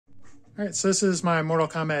All right, so this is my Mortal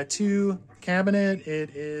Kombat 2 cabinet. It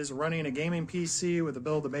is running a gaming PC with a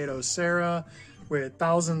build of Batocera with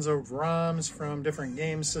thousands of ROMs from different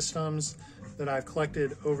game systems that I've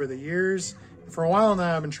collected over the years. For a while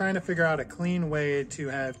now, I've been trying to figure out a clean way to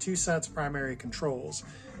have two sets of primary controls.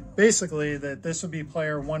 Basically, that this would be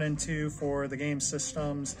player 1 and 2 for the game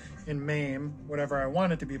systems in MAME, whatever I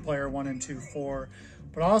want it to be player 1 and 2 for,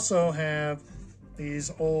 but also have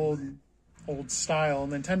these old style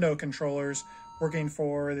Nintendo controllers working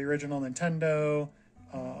for the original Nintendo,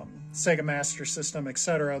 Sega Master System,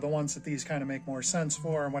 etc. The ones that these kind of make more sense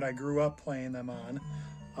for and what I grew up playing them on.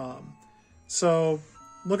 So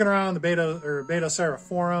looking around the Batocera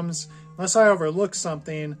forums, unless I overlooked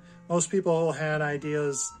something, most people had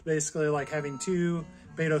ideas basically like having two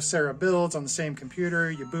Batocera builds on the same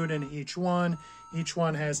computer. You boot into each one. Each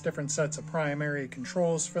one has different sets of primary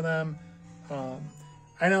controls for them.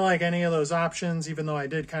 I didn't like any of those options, even though I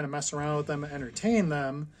did kind of mess around with them and entertain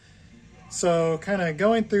them. So kind of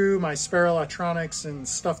going through my spare electronics and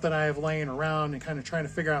stuff that I have laying around and kind of trying to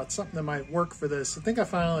figure out something that might work for this, I think I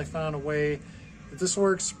finally found a way that this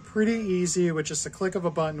works pretty easy with just a click of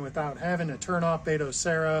a button without having to turn off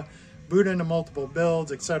Batocera, boot into multiple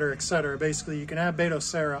builds, etc., etc. Basically, you can have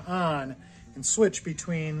Batocera on and switch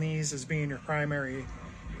between these as being your primary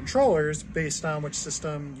controllers based on which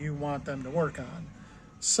system you want them to work on.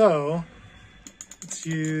 So let's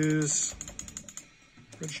use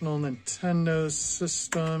original Nintendo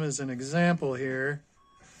system as an example here.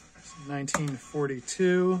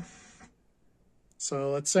 1942.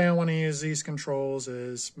 So let's say I want to use these controls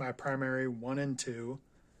as my primary 1 and 2.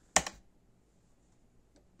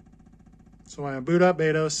 So when I boot up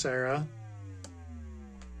Batocera,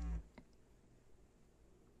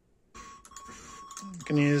 I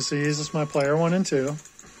can use these as my player 1 and 2.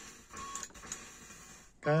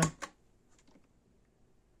 Okay.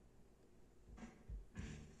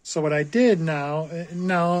 So what I did now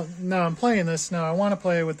I'm playing this. Now I want to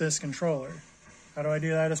play with this controller. How do I do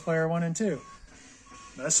that as player 1 and 2?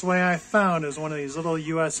 Best way I found is one of these little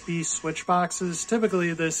USB switch boxes.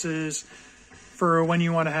 Typically this is for when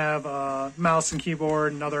you want to have a mouse and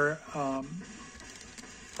keyboard and other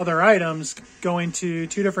items going to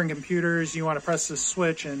two different computers. You want to press this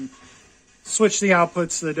switch and switch the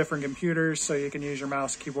outputs to the different computers so you can use your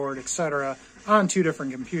mouse, keyboard, etc. on two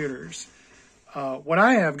different computers. What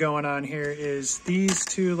I have going on here is these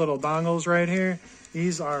two little dongles right here.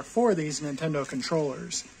 These are for these Nintendo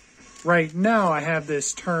controllers. Right now I have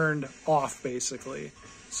this turned off basically.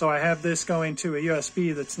 So I have this going to a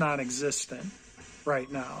USB that's non-existent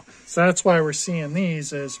right now. So that's why we're seeing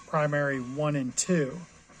these as primary 1 and 2.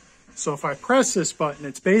 So if I press this button,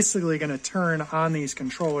 it's basically going to turn on these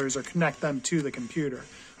controllers or connect them to the computer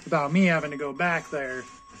without me having to go back there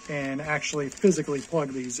and actually physically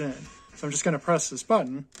plug these in. So I'm just going to press this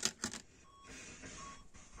button,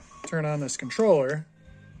 turn on this controller.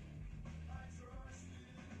 I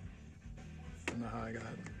don't know how I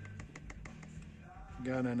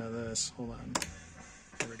got into this. Hold on.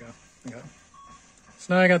 There we go. Okay.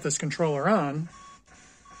 So now I got this controller on.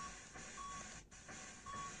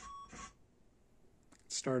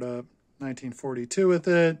 Start up 1942 with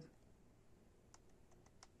it.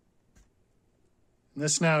 And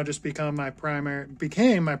this now just became my primary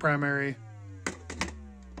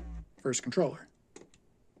first controller.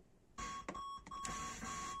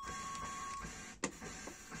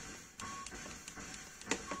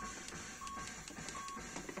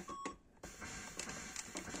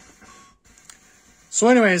 So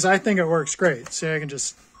anyways, I think it works great. See, I can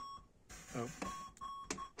just,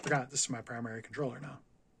 forgot this is my primary controller now.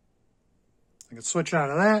 I can switch out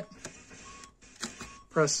of that,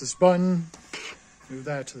 press this button, move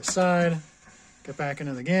that to the side, get back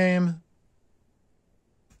into the game,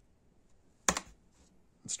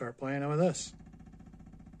 and start playing it with this.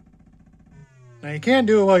 Now you can't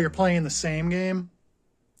do it while you're playing the same game,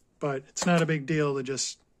 but it's not a big deal to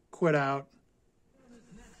just quit out,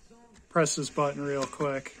 press this button real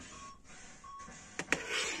quick.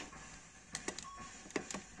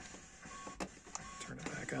 Turn it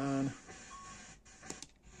back on.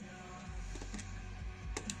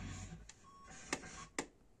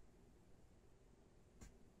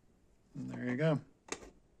 There you go.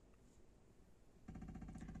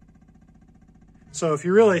 So if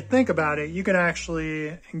you really think about it, you can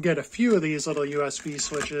actually get a few of these little USB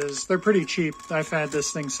switches. They're pretty cheap. I've had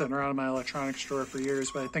this thing sitting around in my electronics store for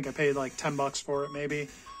years, but I think I paid like 10 bucks for it maybe.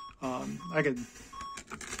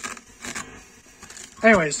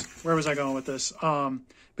 Anyways, where was I going with this?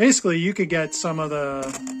 Basically, you could get some of the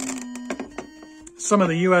some of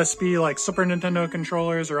the USB like Super Nintendo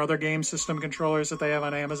controllers or other game system controllers that they have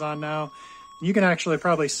on Amazon now. You can actually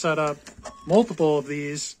probably set up multiple of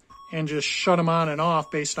these and just shut them on and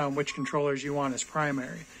off based on which controllers you want as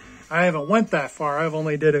primary. I haven't went that far. I've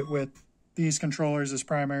only did it with these controllers as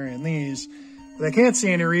primary and these. But I can't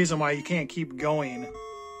see any reason why you can't keep going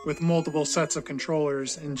with multiple sets of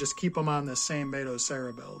controllers and just keep them on the same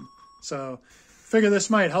Batocera build. So figure this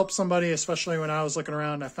might help somebody, especially when I was looking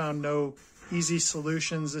around. I found no easy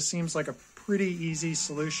solutions. This seems like a pretty easy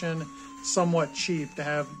solution, somewhat cheap, to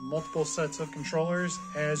have multiple sets of controllers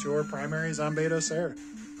as your primaries on Batocera.